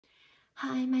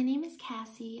Hi, my name is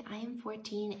Cassie. I am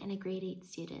 14 and a grade 8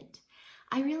 student.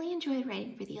 I really enjoyed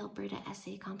writing for the Alberta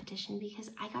Essay Competition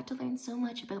because I got to learn so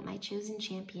much about my chosen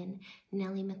champion,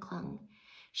 Nellie McClung.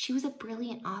 She was a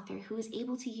brilliant author who was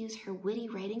able to use her witty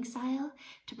writing style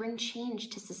to bring change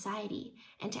to society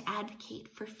and to advocate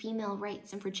for female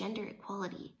rights and for gender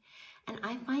equality. And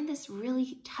I find this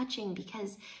really touching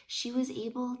because she was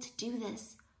able to do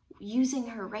this using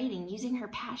her writing, using her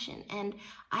passion. And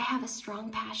I have a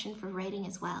strong passion for writing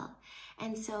as well.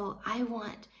 And so I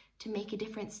want to make a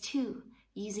difference too,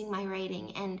 using my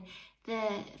writing. And the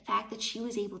fact that she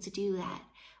was able to do that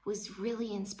was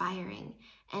really inspiring.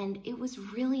 And it was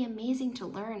really amazing to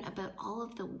learn about all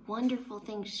of the wonderful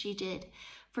things she did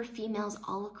for females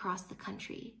all across the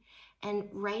country. And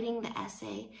writing the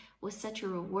essay was such a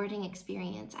rewarding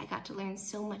experience. I got to learn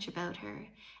so much about her,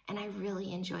 and I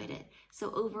really enjoyed it.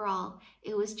 So overall,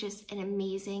 it was just an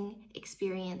amazing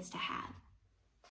experience to have.